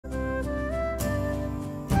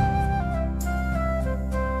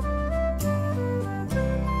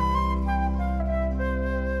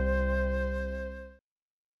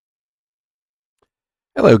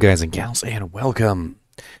Hello guys and gals and welcome.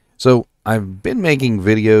 So I've been making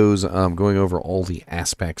videos going over all the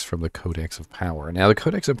aspects from the Codex of Power. Now the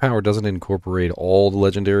Codex of Power doesn't incorporate all the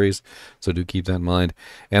legendaries, so do keep that in mind.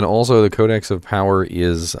 And also the Codex of Power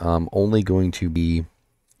is only going to be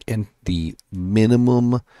in the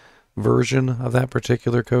minimum version of that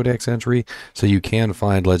particular Codex entry, so you can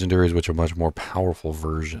find legendaries which are a much more powerful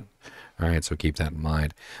version. Alright, so keep that in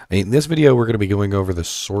mind. In this video, we're going to be going over the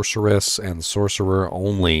Sorceress and Sorcerer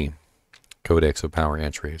only Codex of Power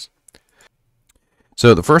entries.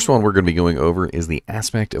 So the first one we're going to be going over is the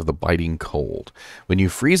aspect of the biting cold. When you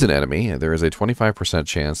freeze an enemy, there is a 25%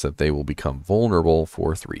 chance that they will become vulnerable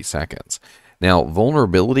for 3 seconds. Now,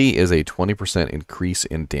 vulnerability is a 20% increase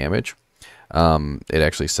in damage. It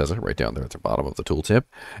actually says it right down there at the bottom of the tooltip.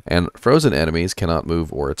 And frozen enemies cannot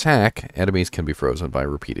move or attack. Enemies can be frozen by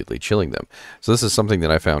repeatedly chilling them. So this is something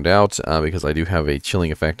that I found out because I do have a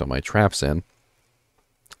chilling effect on my traps in.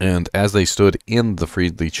 And as they stood in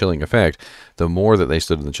the chilling effect, the more that they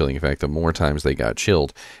stood in the chilling effect, the more times they got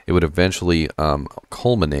chilled. It would eventually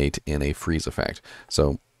culminate in a freeze effect.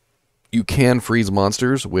 So you can freeze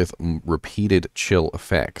monsters with repeated chill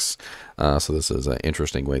effects. So this is an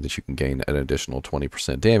interesting way that you can gain an additional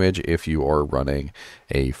 20% damage if you are running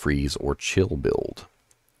a freeze or chill build.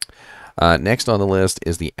 Next on the list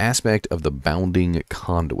is the aspect of the bounding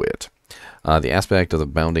conduit. The aspect of the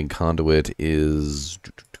bounding conduit is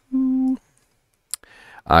gain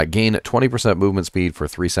 20% movement speed for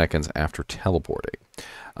 3 seconds after teleporting.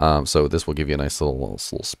 So this will give you a nice little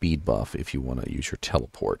speed buff if you want to use your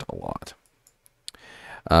teleport a lot.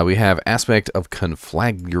 We have aspect of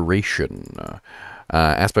conflagration.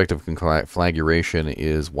 Aspect of conflagration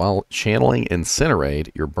is while channeling Incinerate,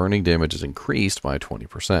 your burning damage is increased by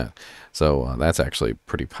 20%. So that's actually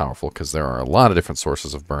pretty powerful because there are a lot of different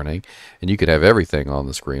sources of burning, and you could have everything on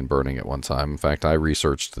the screen burning at one time. In fact, I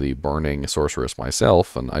researched the burning sorceress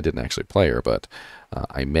myself, and I didn't actually play her, but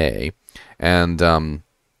I may. And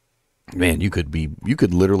man, you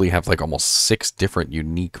could literally have like almost 6 different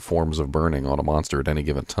unique forms of burning on a monster at any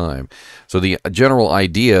given time. So the general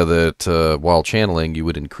idea that while channeling you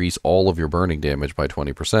would increase all of your burning damage by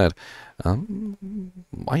 20%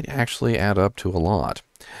 might actually add up to a lot.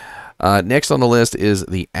 Next on the list is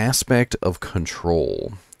the aspect of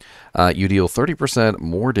control. You deal 30%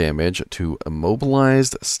 more damage to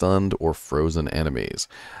immobilized, stunned, or frozen enemies.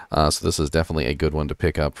 So this is definitely a good one to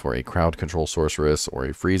pick up for a crowd control sorceress or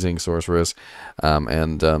a freezing sorceress.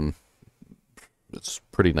 It's a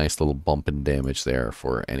pretty nice little bump in damage there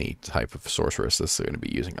for any type of sorceress that's going to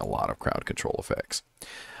be using a lot of crowd control effects.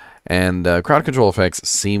 And crowd control effects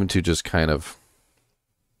seem to just kind of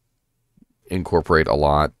incorporate a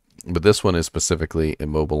lot, but this one is specifically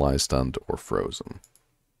immobilized, stunned, or frozen.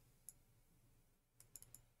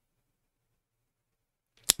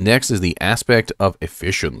 Next is the aspect of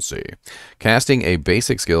efficiency. Casting a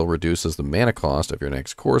basic skill reduces the mana cost of your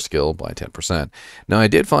next core skill by 10%. Now, I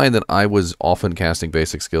did find that I was often casting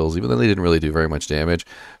basic skills, even though they didn't really do very much damage,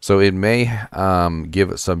 so it may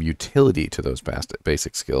give some utility to those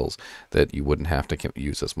basic skills that you wouldn't have to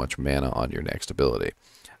use as much mana on your next ability.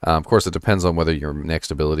 Of course, it depends on whether your next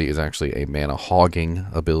ability is actually a mana hogging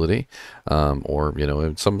ability, or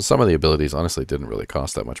some of the abilities honestly didn't really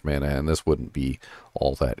cost that much mana, and this wouldn't be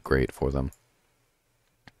all that great for them.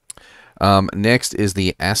 Next is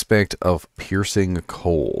the aspect of piercing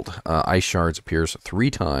cold. Ice shards pierce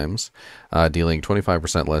 3 times, dealing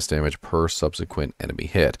 25% less damage per subsequent enemy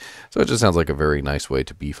hit. So it just sounds like a very nice way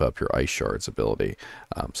to beef up your ice shards ability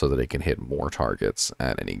so that it can hit more targets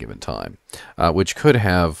at any given time, which could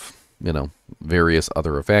have various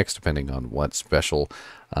other effects depending on what special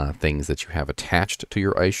things that you have attached to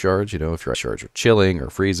your ice shards. If your ice shards are chilling or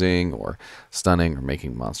freezing or stunning or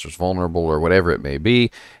making monsters vulnerable or whatever it may be,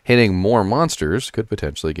 hitting more monsters could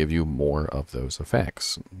potentially give you more of those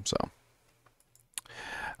effects. So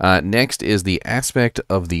next is the aspect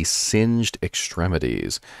of the singed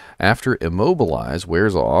extremities. After Immobilize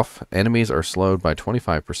wears off, enemies are slowed by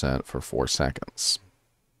 25% for 4 seconds.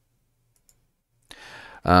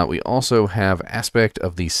 We also have aspect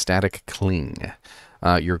of the static cling.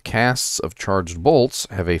 Your casts of charged bolts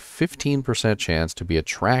have a 15% chance to be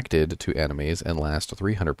attracted to enemies and last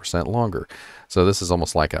 300% longer. So this is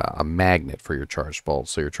almost like a magnet for your charged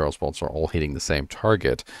bolts. So your charged bolts are all hitting the same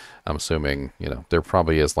target. I'm assuming, there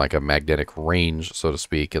probably is like a magnetic range, so to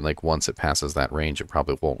speak, and like once it passes that range, it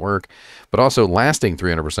probably won't work. But also lasting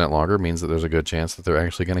 300% longer means that there's a good chance that they're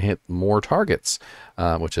actually going to hit more targets,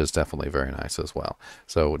 which is definitely very nice as well.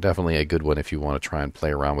 So definitely a good one if you want to try and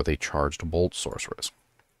play around with a charged bolt sorceress.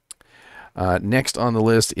 Next on the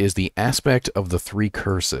list is the aspect of the 3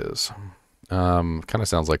 curses. Kind of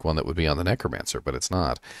sounds like one that would be on the Necromancer, but it's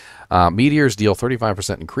not. Meteors deal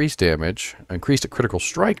 35% increased critical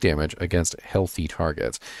strike damage against healthy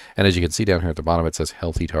targets. And as you can see down here at the bottom, it says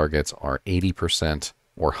healthy targets are 80%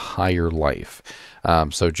 or higher life.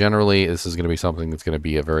 So generally, this is going to be something that's going to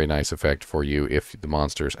be a very nice effect for you if the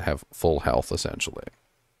monsters have full health, essentially.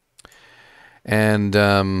 And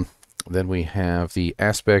then we have the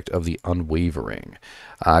aspect of the Unwavering.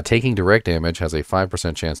 Taking direct damage has a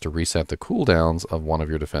 5% chance to reset the cooldowns of one of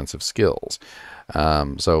your defensive skills.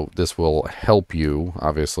 So this will help you,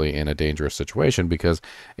 obviously, in a dangerous situation, because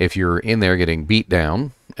if you're in there getting beat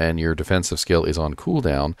down and your defensive skill is on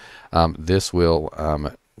cooldown, this will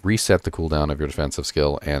reset the cooldown of your defensive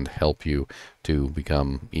skill and help you to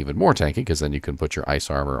become even more tanky, because then you can put your ice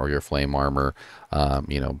armor or your flame armor,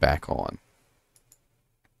 back on.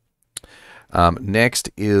 Next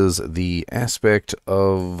is the aspect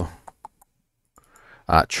of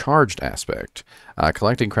charged aspect.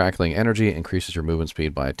 Collecting crackling energy increases your movement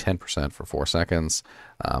speed by 10% for 4 seconds.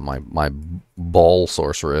 My ball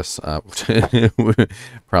sorceress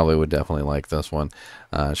probably would definitely like this one.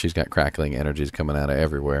 She's got crackling energies coming out of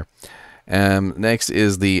everywhere. Next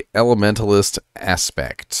is the Elementalist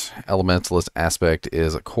Aspect. Elementalist Aspect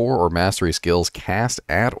is core or mastery skills cast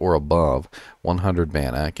at or above 100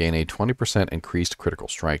 mana gain a 20% increased critical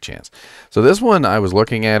strike chance. So this one, I was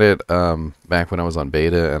looking at it back when I was on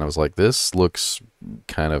beta, and I was like, this looks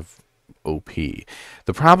kind of OP.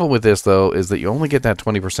 The problem with this, though, is that you only get that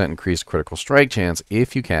 20% increased critical strike chance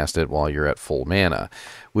if you cast it while you're at full mana,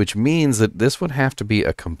 which means that this would have to be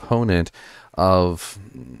a component of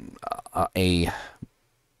a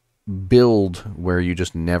build where you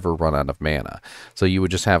just never run out of mana. So you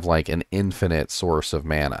would just have like an infinite source of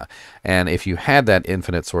mana. And if you had that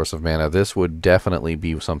infinite source of mana, this would definitely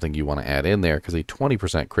be something you want to add in there, because a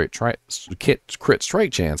 20% crit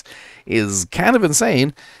strike chance is kind of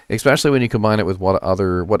insane, especially when you combine it with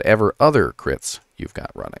whatever other crits you've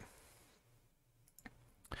got running.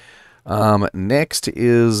 Next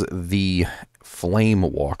is the Flame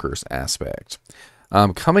Walkers aspect.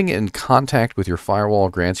 Coming in contact with your firewall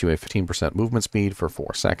grants you a 15% movement speed for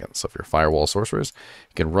 4 seconds. So if you're a firewall sorceress,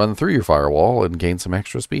 you can run through your firewall and gain some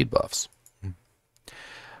extra speed buffs.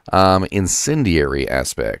 Incendiary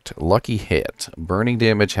aspect. Lucky hit. Burning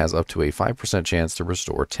damage has up to a 5% chance to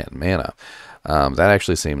restore 10 mana. That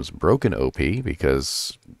actually seems broken OP,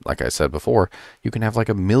 because, like I said before, you can have like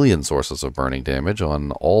a million sources of burning damage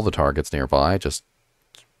on all the targets nearby, just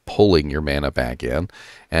pulling your mana back in.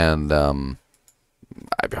 And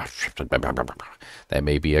that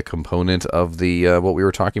may be a component of the what we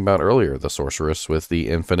were talking about earlier, the sorceress with the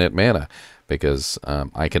infinite mana, because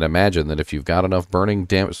I can imagine that if you've got enough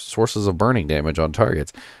sources of burning damage on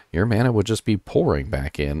targets, your mana would just be pouring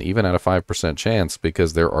back in, even at a 5% chance,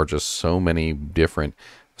 because there are just so many different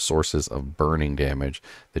sources of burning damage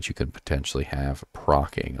that you could potentially have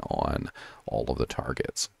proccing on all of the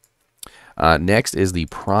targets. Next is the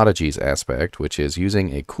Prodigies aspect, which is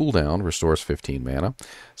using a cooldown restores 15 mana.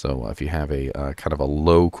 So if you have a kind of a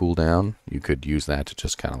low cooldown, you could use that to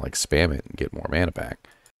just kind of like spam it and get more mana back.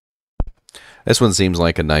 This one seems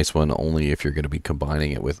like a nice one only if you're going to be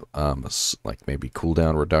combining it with like maybe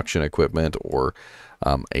cooldown reduction equipment, or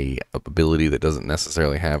a ability that doesn't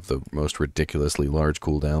necessarily have the most ridiculously large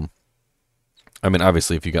cooldown. I mean,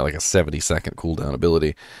 obviously, if you got like a 70-second cooldown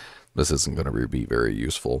ability, this isn't going to be very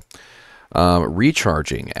useful.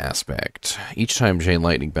 Recharging aspect. Each time Chain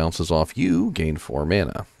Lightning bounces off you, gain 4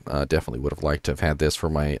 mana. Definitely would have liked to have had this for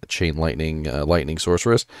my Chain Lightning Lightning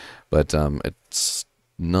Sorceress, but it's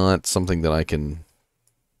not something that I can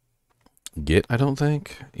get, I don't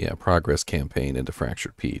think. Yeah, Progress Campaign into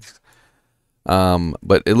Fractured Peaks.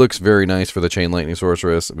 But it looks very nice for the Chain Lightning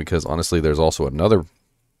Sorceress, because honestly, there's also another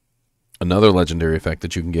legendary effect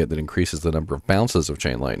that you can get that increases the number of bounces of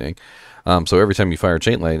Chain Lightning. So every time you fire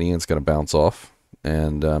Chain Lightning, it's going to bounce off.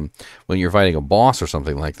 And when you're fighting a boss or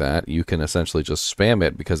something like that, you can essentially just spam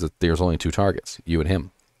it, because there's only 2 targets, you and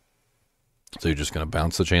him. So you're just going to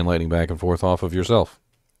bounce the Chain Lightning back and forth off of yourself.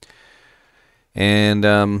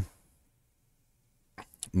 And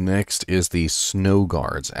next is the Snow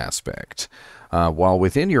Guards aspect. While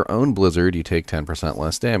within your own blizzard, you take 10%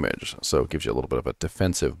 less damage. So it gives you a little bit of a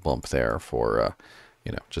defensive bump there for,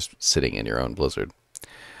 just sitting in your own blizzard.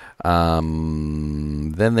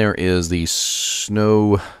 Then there is the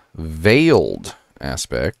Snow Veiled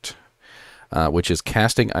aspect, which is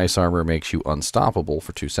casting Ice Armor makes you unstoppable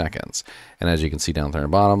for 2 seconds. And as you can see down there at the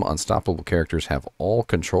bottom, unstoppable characters have all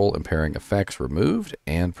control impairing effects removed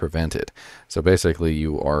and prevented. So basically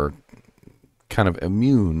you are kind of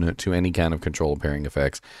immune to any kind of control pairing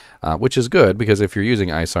effects, which is good because if you're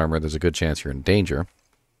using ice armor, there's a good chance you're in danger.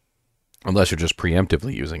 Unless you're just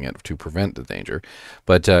preemptively using it to prevent the danger.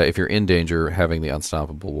 But if you're in danger, having the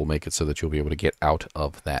Unstoppable will make it so that you'll be able to get out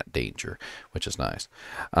of that danger, which is nice.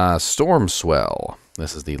 Storm Swell.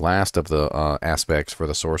 This is the last of the aspects for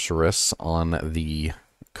the Sorceress on the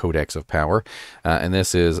Codex of Power. And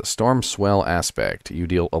this is Storm Swell aspect. You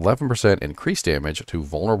deal 11% increased damage to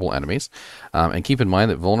vulnerable enemies. And keep in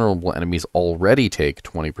mind that vulnerable enemies already take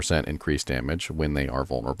 20% increased damage when they are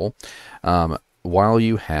vulnerable. While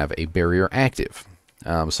you have a barrier active.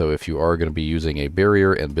 So if you are going to be using a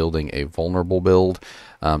barrier and building a vulnerable build,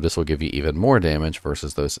 this will give you even more damage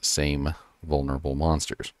versus those same vulnerable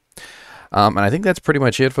monsters. And I think that's pretty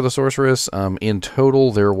much it for the Sorceress. In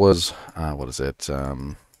total, there was,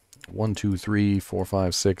 1, 2, 3, 4,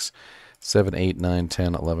 5, 6, 7, 8, 9,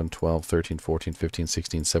 10, 11, 12, 13, 14, 15,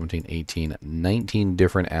 16, 17, 18, 19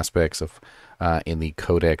 different aspects of in the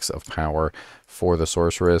Codex of Power for the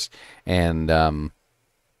Sorceress. And I'm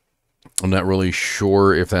not really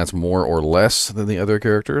sure if that's more or less than the other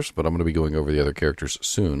characters, but I'm going to be going over the other characters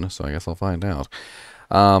soon, so I guess I'll find out.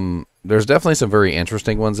 There's definitely some very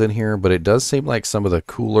interesting ones in here, but it does seem like some of the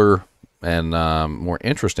cooler and more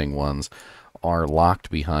interesting ones are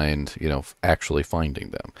locked behind, actually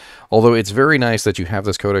finding them. Although it's very nice that you have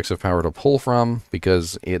this Codex of Power to pull from,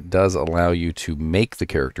 because it does allow you to make the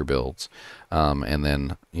character builds, and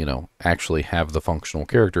then, actually have the functional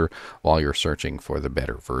character while you're searching for the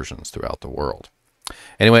better versions throughout the world.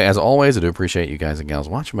 Anyway, as always, I do appreciate you guys and gals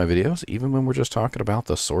watching my videos, even when we're just talking about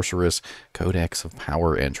the Sorceress Codex of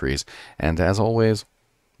Power entries. And as always,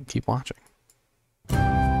 keep watching.